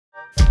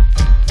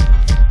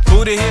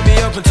Booty hit me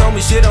up and told me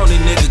shit on these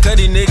niggas. Cause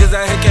these niggas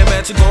out here can't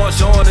match it, going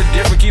showing the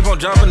different. Keep on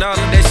dropping all of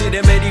that shit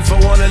that made these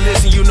folk wanna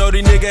listen. You know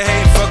these niggas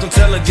hate, fuck them,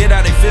 tell them get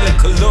out, they feeling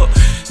cool. Look,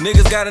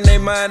 niggas got in their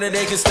mind that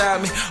they can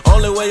stop me.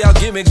 Only way y'all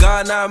get me,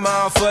 God not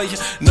mine for you.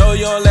 Know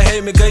you only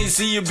hate me cause you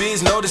see your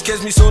bitch. Notice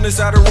catch me soon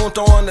inside the room,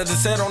 throwing the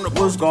set on the.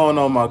 What's going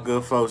on, my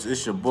good folks?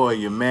 It's your boy,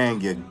 your man,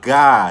 your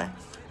guy.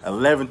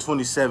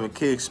 1127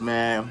 Kicks,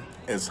 man.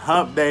 It's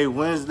Hump Day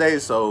Wednesday,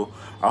 so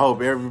I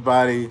hope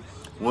everybody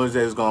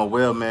Wednesday is going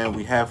well, man.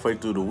 We halfway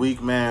through the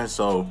week, man.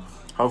 So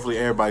hopefully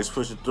everybody's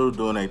pushing through,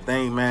 doing their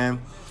thing, man.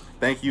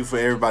 Thank you for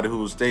everybody who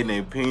was stating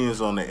their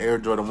opinions on the Air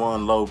Jordan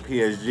 1 Low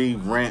PSG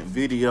rant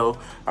video.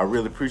 I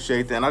really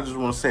appreciate that. And I just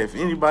want to say, if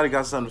anybody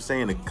got something to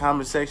say in the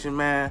comment section,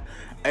 man,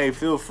 hey,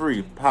 feel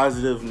free.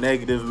 Positive,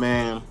 negative,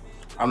 man.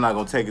 I'm not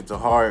going to take it to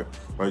heart.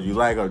 Whether you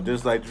like or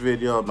dislike the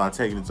video, I'm not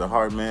taking it to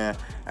heart, man.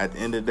 At the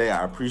end of the day,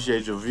 I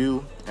appreciate your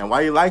view. And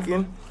while you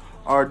liking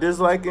or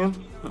disliking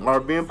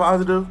or being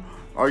positive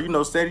or, you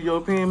know, stating your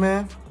opinion,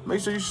 man,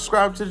 make sure you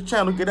subscribe to the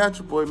channel. Get at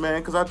your boy,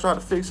 man, because I try to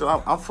fix it.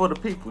 I'm for the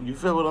people. You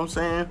feel what I'm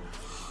saying?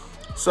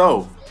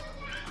 So,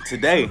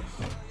 today,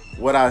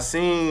 what I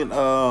seen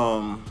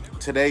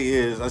today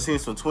is I seen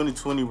some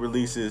 2020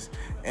 releases.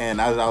 And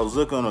as I was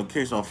looking on the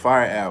Kicks on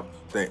Fire app,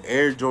 the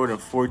Air Jordan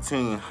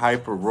 14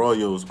 Hyper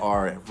Royals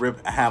are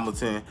Rip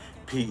Hamilton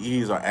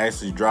PEs are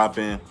actually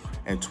dropping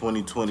in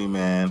 2020,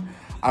 man.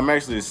 I'm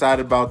actually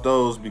excited about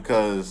those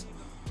because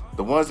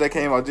the ones that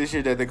came out this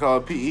year that they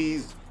called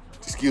PEs,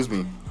 excuse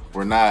me,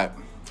 were not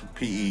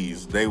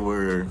PEs. They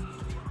were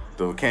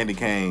the candy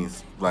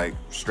canes, like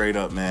straight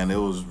up, man. It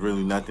was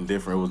really nothing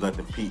different. It was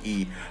nothing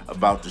PE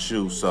about the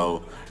shoe.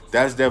 So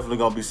that's definitely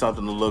gonna be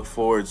something to look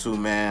forward to,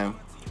 man.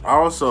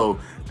 Also,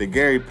 the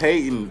Gary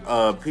Payton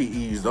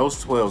PEs,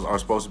 those 12s are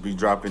supposed to be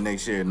dropping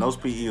next year. And those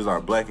PEs are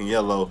black and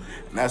yellow.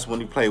 And that's when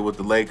he played with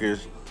the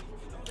Lakers.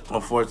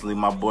 Unfortunately,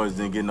 my boys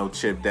didn't get no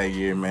chip that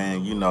year,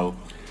 man. You know,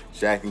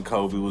 Shaq and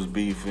Kobe was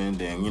beefing.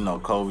 Then, you know,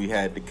 Kobe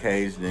had the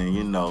case. Then,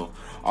 you know,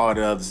 all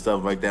the other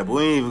stuff like that. But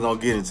we ain't even going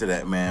to get into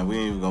that, man. We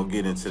ain't even going to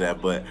get into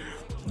that. But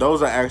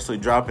those are actually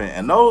dropping.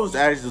 And those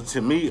actually,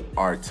 to me,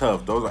 are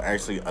tough. Those are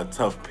actually a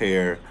tough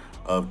pair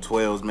of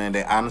 12s, man.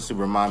 They honestly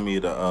remind me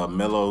of the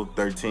Mellow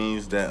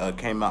 13s that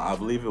came out, I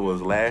believe it was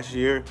last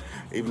year.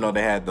 Even though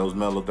they had those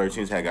Mellow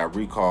 13s had got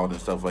recalled and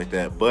stuff like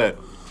that. But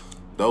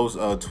those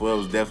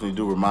 12s definitely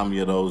do remind me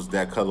of those,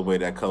 that colorway,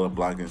 that color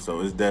blocking.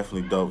 So it's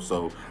definitely dope.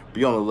 So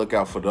be on the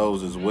lookout for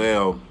those as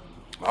well.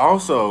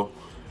 Also,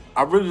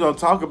 I really don't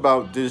talk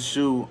about this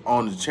shoe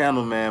on the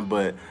channel, man,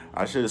 but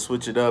I should have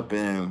switched it up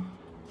and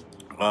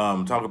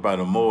talk about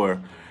it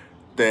more.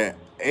 That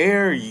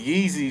Air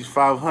Yeezy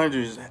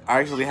 500s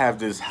actually have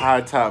this high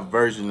top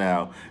version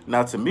now.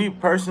 Now, to me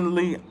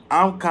personally,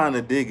 I'm kind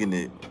of digging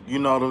it. You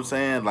know what I'm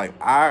saying? Like,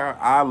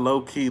 I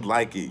low-key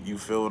like it. You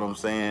feel what I'm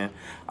saying?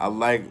 I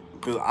like,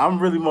 because I'm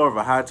really more of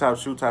a high top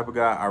shoe type of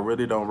guy. I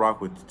really don't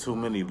rock with too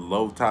many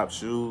low top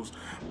shoes.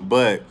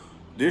 But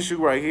this shoe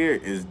right here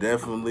is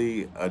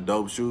definitely a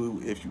dope shoe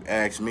if you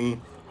ask me.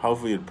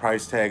 Hopefully the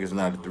price tag is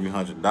not a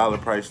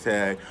 $300 price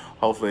tag.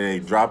 Hopefully they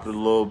dropped it a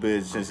little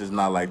bit since it's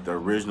not like the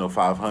original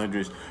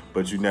 500s.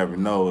 But you never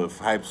know. If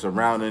hype's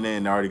surrounding it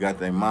and they already got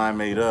their mind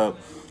made up,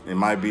 it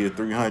might be a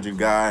 300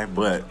 guy.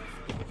 But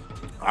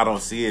I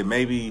don't see it.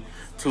 Maybe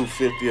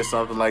 250 or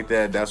something like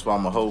that. That's what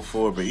I'm going to hope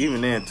for. But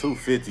even then,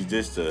 250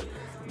 just to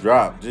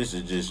drop,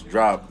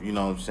 you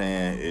know what I'm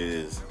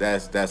saying,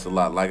 that's a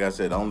lot. Like I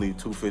said, only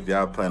 250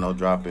 I plan on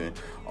dropping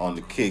on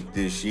the Kick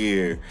this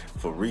year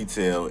for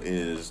retail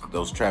is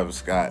those Travis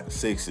Scott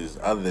 6s.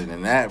 Other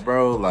than that,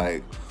 bro,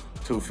 like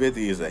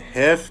 250 is a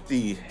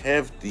hefty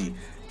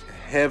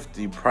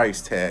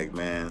price tag,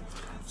 man.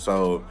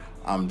 So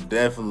I'm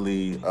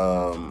definitely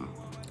gonna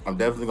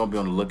be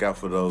on the lookout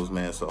for those,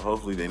 man. So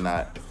hopefully they're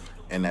not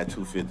in that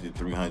 250 to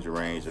 300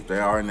 range. If they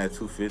are in that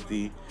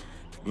 250,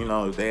 you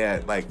know, if they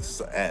at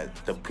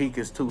the peak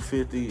is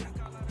 250,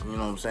 you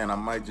know what I'm saying, I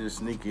might just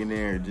sneak in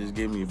there and just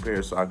give me a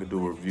pair so I could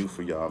do a review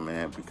for y'all,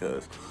 man,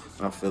 because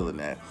I'm feeling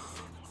that.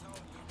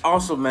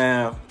 Also,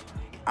 man,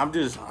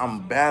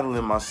 I'm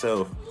battling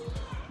myself.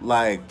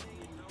 Like,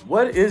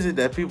 what is it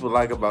that people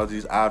like about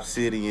these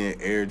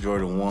Obsidian Air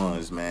Jordan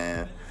 1s,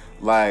 man?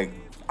 Like,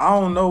 I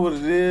don't know what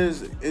it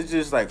is. It's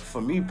just like, for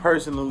me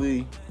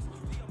personally,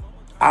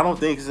 I don't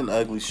think it's an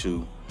ugly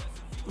shoe.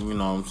 You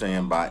know what I'm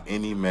saying, by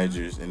any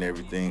measures and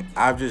everything.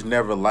 I've just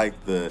never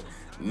liked the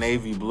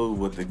navy blue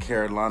with the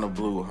Carolina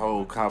blue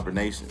whole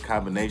combination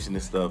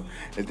and stuff.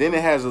 And then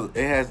it has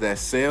that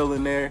sail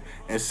in there,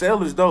 and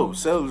sail is dope.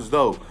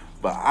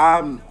 But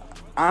I'm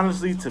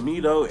honestly, to me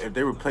though, if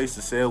they replaced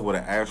the sail with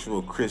an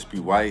actual crispy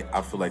white,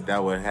 I feel like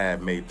that would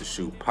have made the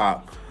shoe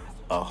pop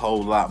a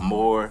whole lot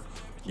more.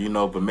 You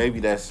know, but maybe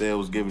that sail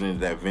was giving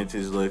it that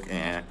vintage look,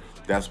 and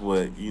that's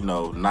what, you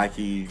know,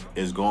 Nike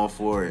is going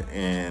for.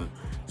 And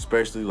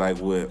especially like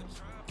with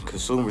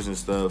consumers and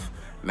stuff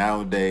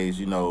nowadays,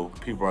 you know,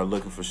 people are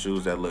looking for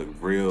shoes that look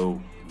real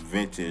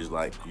vintage,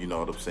 like, you know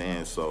what I'm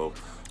saying? So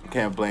I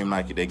can't blame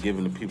Nike. They're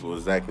giving the people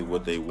exactly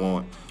what they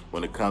want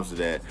when it comes to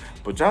that.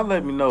 But y'all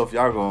let me know if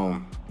y'all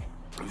gonna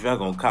if y'all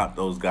gonna cop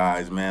those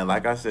guys, man,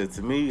 like I said,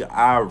 to me,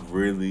 I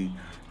really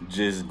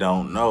just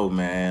don't know,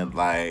 man.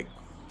 Like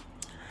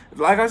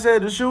I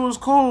said, the shoe is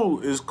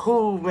cool. It's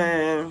cool,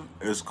 man.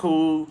 It's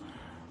cool,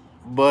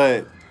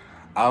 but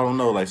I don't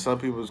know. Like some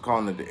people is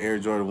calling it the Air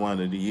Jordan 1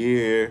 of the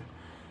year.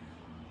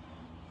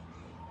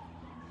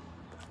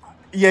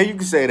 Yeah, you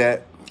can say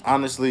that.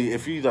 Honestly,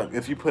 if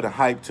you put a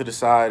hype to the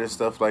side and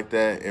stuff like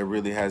that, it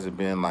really hasn't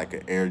been like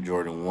an Air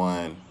Jordan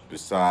 1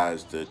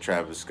 besides the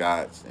Travis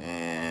Scotts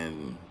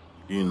and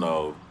you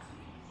know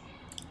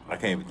I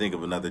can't even think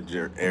of another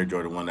Air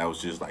Jordan 1 that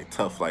was just like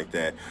tough like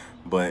that.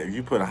 But if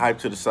you put a hype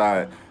to the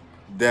side,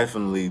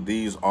 definitely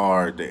these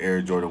are the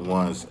Air Jordan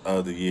 1s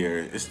of the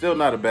year. It's still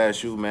not a bad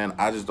shoe, man.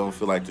 I just don't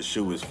feel like the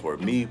shoe is for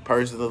me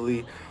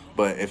personally.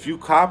 But if you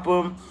cop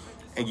them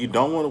and you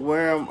don't want to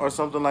wear them or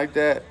something like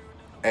that,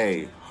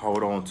 hey,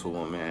 hold on to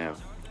them, man.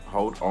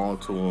 Hold on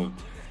to them.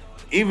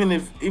 Even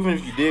if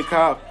you did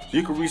cop,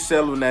 you could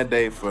resell them that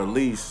day for at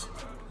least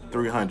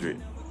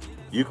 300.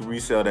 You could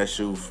resell that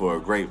shoe for a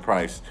great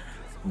price.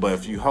 But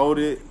if you hold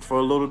it for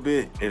a little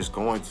bit, it's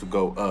going to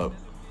go up.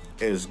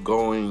 It's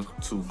going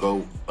to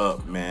go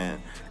up,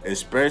 man.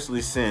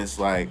 Especially since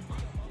like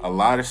a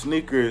lot of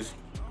sneakers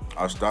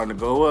are starting to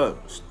go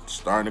up,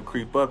 starting to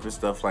creep up and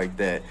stuff like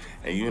that.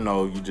 And you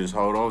know, you just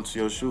hold on to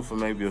your shoe for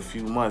maybe a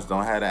few months.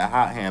 Don't have that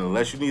hot hand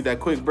unless you need that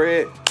quick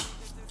bread.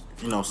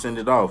 You know, send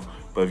it off.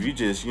 But if you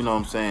just, you know what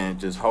I'm saying,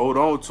 just hold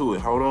on to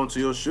it. Hold on to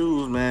your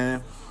shoes,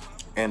 man.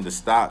 And the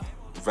stock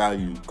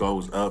value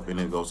goes up and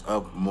it goes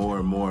up more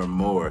and more and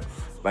more.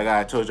 Like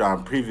I told y'all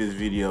in previous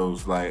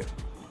videos, like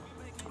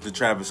the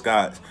Travis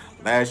Scotts.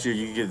 Last year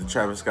you could get the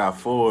Travis Scott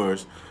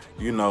 4s,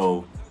 you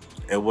know,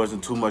 it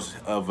wasn't too much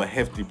of a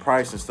hefty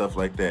price and stuff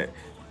like that.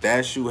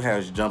 That shoe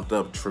has jumped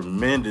up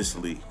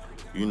tremendously.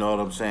 You know what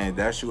I'm saying?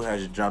 That shoe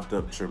has jumped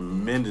up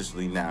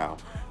tremendously now.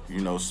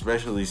 You know,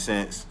 especially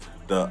since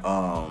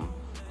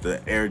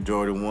the Air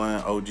Jordan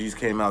 1 OGs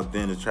came out,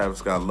 then the Travis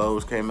Scott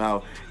lows came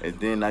out, and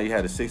then now you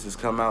had the 6s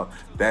come out.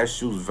 That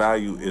shoe's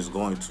value is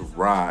going to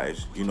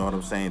rise. You know what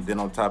I'm saying? Then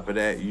on top of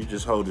that, you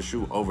just hold the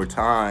shoe over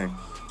time,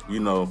 you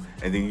know,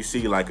 and then you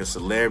see like a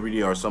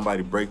celebrity or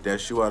somebody break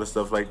that shoe out and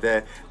stuff like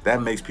that.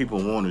 That makes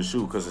people want the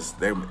shoe because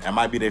it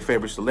might be their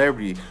favorite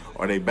celebrity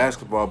or their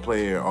basketball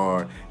player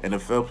or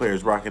NFL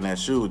players rocking that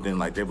shoe. Then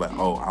like they're like,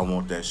 oh, I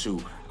want that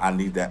shoe. I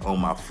need that on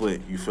my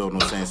foot. You feel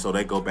what I'm saying? So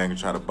they go back and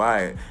try to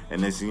buy it,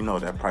 and then you know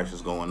that price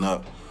is going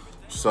up.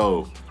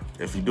 So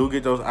if you do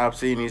get those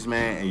Obsidians,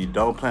 man, and you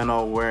don't plan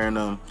on wearing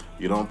them,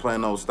 you don't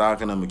plan on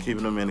stocking them and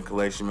keeping them in the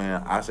collection,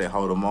 man, I say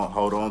hold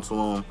on to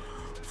them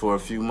for a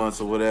few months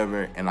or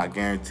whatever, and I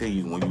guarantee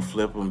you when you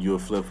flip them, you'll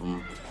flip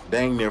them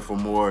dang near for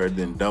more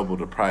than double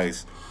the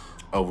price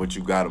of what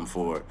you got them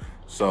for.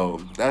 So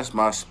that's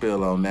my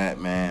spill on that,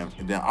 man.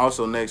 And then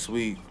also next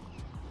week,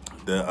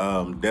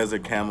 the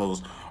Desert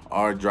Camels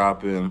are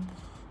dropping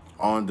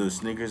on the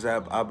sneakers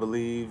app, I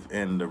believe,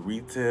 and the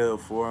retail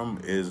for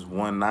them is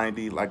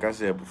 $190. Like I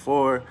said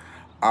before,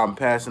 I'm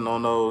passing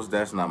on those.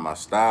 That's not my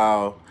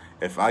style.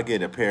 If I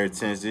get a pair of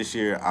 10s this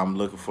year, I'm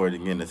looking forward to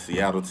getting the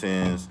Seattle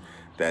 10s.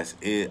 That's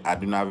it. I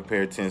do not have a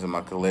pair of 10s in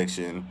my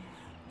collection,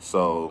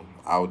 so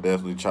I would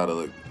definitely try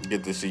to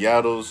get the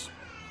Seattles.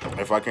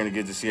 If I can't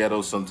get the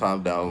Seattles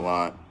sometime down the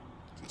line,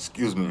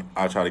 excuse me,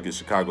 I'll try to get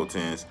Chicago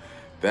 10s.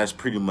 That's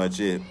pretty much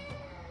it.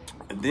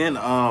 And then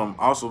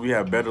also we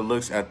have better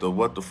looks at the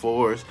What the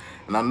 4s.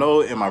 And I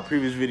know in my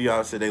previous video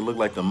I said they look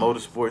like the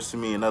Motorsports to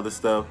me and other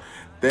stuff.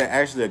 They're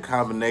actually a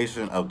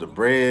combination of the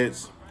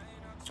Breads,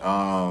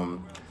 Fire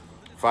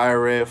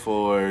Red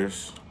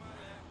 4s,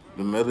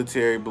 the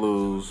Military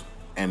Blues,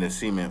 and the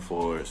Cement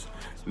 4s.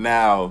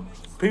 Now,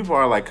 people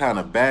are like kind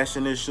of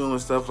bashing this shoe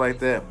and stuff like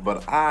that,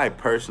 but I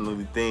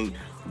personally think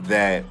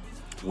that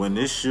when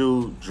this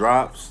shoe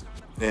drops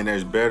and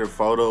there's better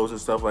photos and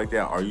stuff like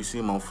that, or you see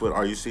them on foot,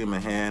 or you see them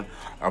in hand,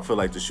 I feel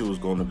like the shoe is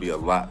going to be a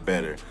lot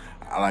better.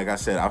 Like I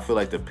said, I feel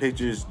like the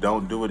pictures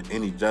don't do it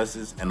any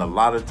justice, and a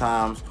lot of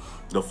times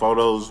the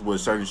photos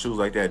with certain shoes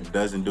like that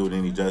doesn't do it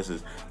any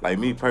justice. Like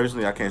me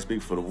personally, I can't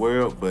speak for the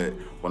world, but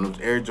when those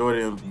Air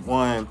Jordan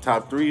 1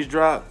 top 3s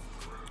drop,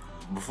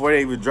 before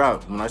they even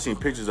dropped, when I seen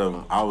pictures of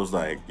them, I was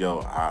like, yo,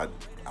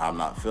 I'm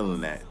not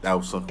feeling that. That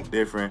was something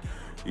different,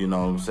 you know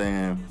what I'm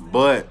saying?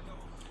 But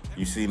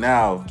you see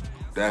now,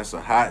 that's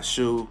a hot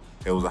shoe.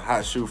 It was a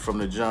hot shoe from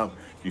the jump.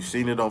 You've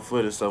seen it on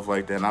foot and stuff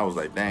like that, and I was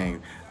like,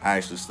 dang, I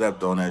actually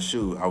slept on that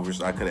shoe. I wish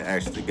I could have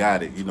actually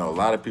got it. You know, a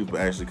lot of people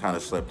actually kind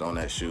of slept on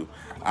that shoe.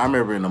 I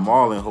remember in the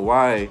mall in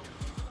Hawaii,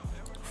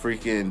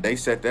 freaking, they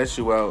set that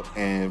shoe out,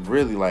 and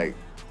really, like,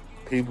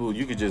 people,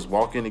 you could just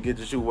walk in and get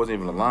the shoe. It wasn't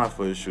even a line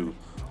for the shoe.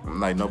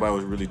 Like, nobody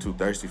was really too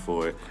thirsty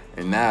for it.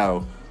 And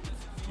now,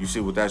 you see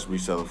what that's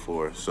reselling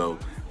for. So,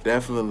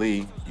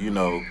 definitely, you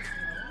know,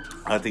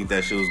 I think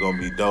that shoe is going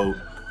to be dope.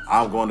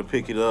 I'm going to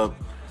pick it up.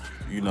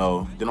 You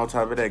know, then on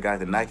top of that, got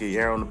the Nike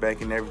Air on the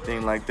back and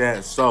everything like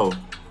that. So,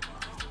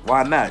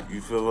 why not?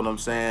 You feel what I'm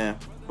saying?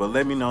 But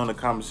let me know in the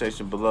comment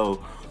section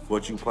below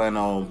what you plan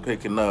on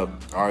picking up.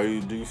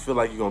 Do you feel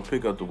like you're gonna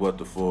pick up the what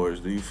the fours?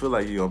 Do you feel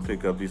like you're gonna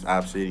pick up these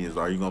Obsidians?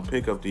 Are you gonna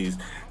pick up these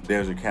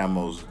desert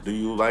camos? Do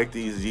you like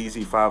these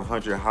Yeezy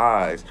 500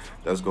 highs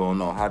that's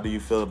going on? How do you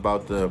feel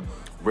about the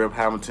Rip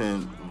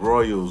Hamilton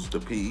Royals, the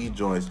PE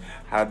joints?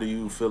 How do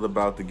you feel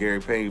about the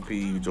Gary Payne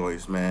PE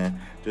joints, man?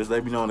 Just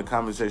let me know in the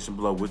comment section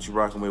below what you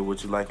rocking with,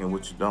 what you like, and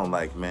what you don't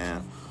like,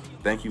 man.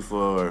 Thank you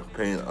for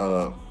paying.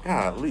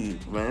 Golly,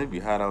 man, it be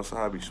hot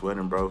outside. I be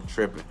sweating, bro,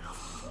 tripping.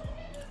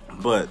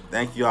 But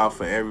thank you all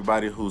for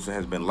everybody who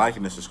has been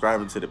liking and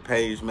subscribing to the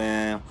page,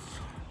 man.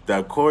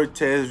 The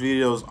Cortez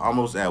video is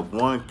almost at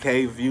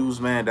 1K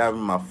views, man. That'll be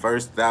my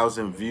first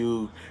 1,000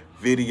 view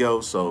video,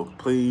 so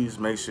please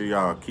make sure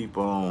y'all keep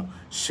on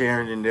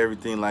sharing and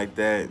everything like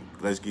that.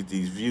 Let's get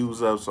these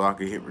views up so I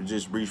can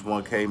just reach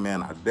 1K,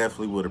 man. I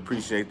definitely would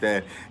appreciate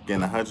that.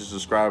 Getting 100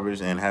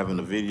 subscribers and having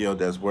a video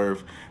that's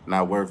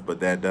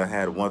that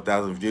had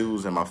 1,000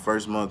 views in my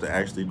first month of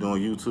actually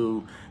doing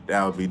YouTube,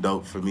 that would be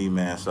dope for me,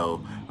 man.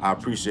 So I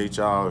appreciate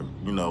y'all.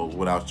 You know,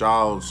 without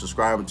y'all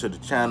subscribing to the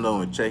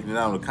channel and checking it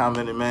out and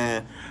commenting,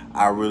 man,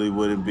 I really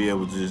wouldn't be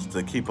able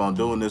to keep on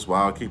doing this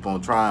while I keep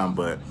on trying,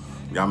 but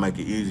y'all make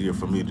it easier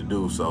for me to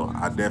do, so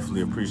I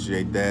definitely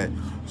appreciate that.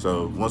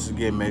 So once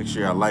again, make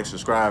sure y'all like,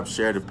 subscribe,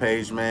 share the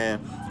page, man.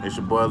 It's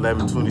your boy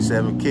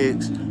 1127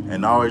 Kicks,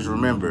 and always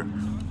remember,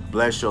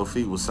 bless your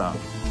feet with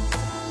something.